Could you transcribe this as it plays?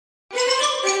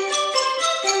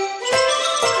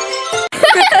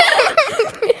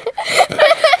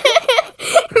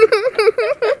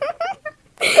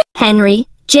Henry,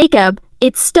 Jacob,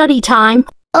 it's study time.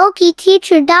 Okay,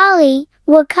 Teacher Dolly,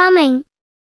 we're coming.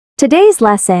 Today's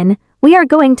lesson, we are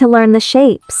going to learn the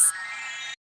shapes.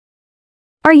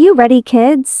 Are you ready,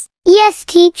 kids? Yes,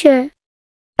 teacher.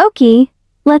 Okay,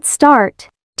 let's start.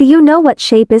 Do you know what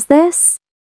shape is this?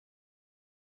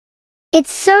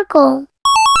 It's circle.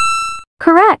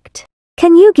 Correct.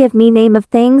 Can you give me name of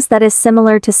things that is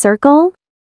similar to circle?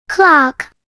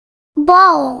 Clock.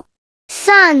 Ball.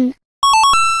 Sun.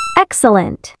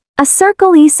 Excellent. A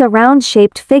circle is a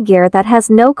round-shaped figure that has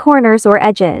no corners or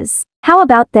edges. How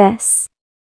about this?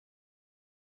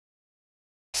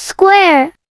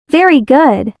 Square. Very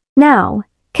good. Now,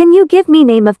 can you give me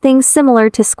name of things similar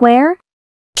to square?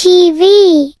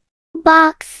 TV.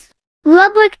 Box.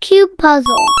 Rubber cube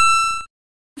puzzle.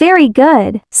 Very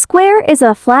good. Square is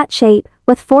a flat shape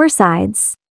with 4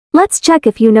 sides. Let's check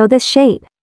if you know this shape.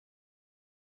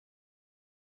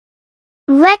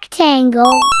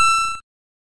 Rectangle.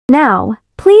 Now,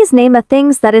 please name a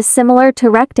things that is similar to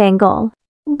rectangle.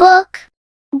 Book.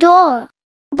 Door.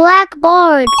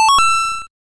 Blackboard.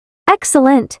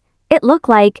 Excellent. It looked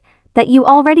like that you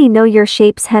already know your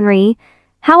shapes, Henry.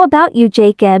 How about you,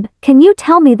 Jacob? Can you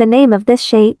tell me the name of this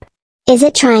shape? Is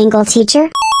it triangle, teacher?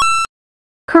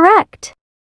 Correct.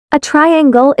 A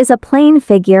triangle is a plane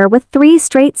figure with 3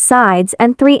 straight sides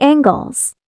and 3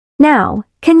 angles. Now,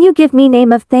 can you give me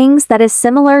name of things that is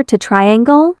similar to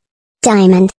triangle?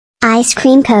 Diamond. Ice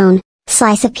cream cone.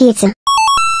 Slice of pizza.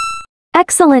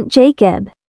 Excellent, Jacob.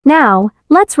 Now,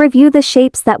 let's review the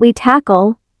shapes that we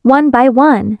tackle, one by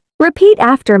one. Repeat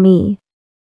after me.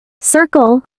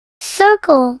 Circle.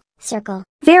 Circle. Circle.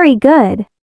 Very good.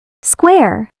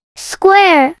 Square.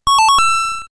 Square.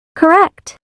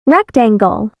 Correct.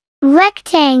 Rectangle.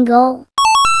 Rectangle.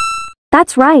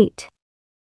 That's right.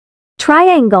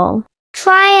 Triangle.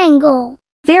 Triangle.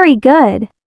 Very good.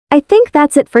 I think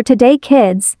that's it for today,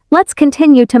 kids. Let's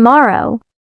continue tomorrow.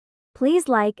 Please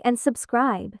like and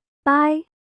subscribe. Bye.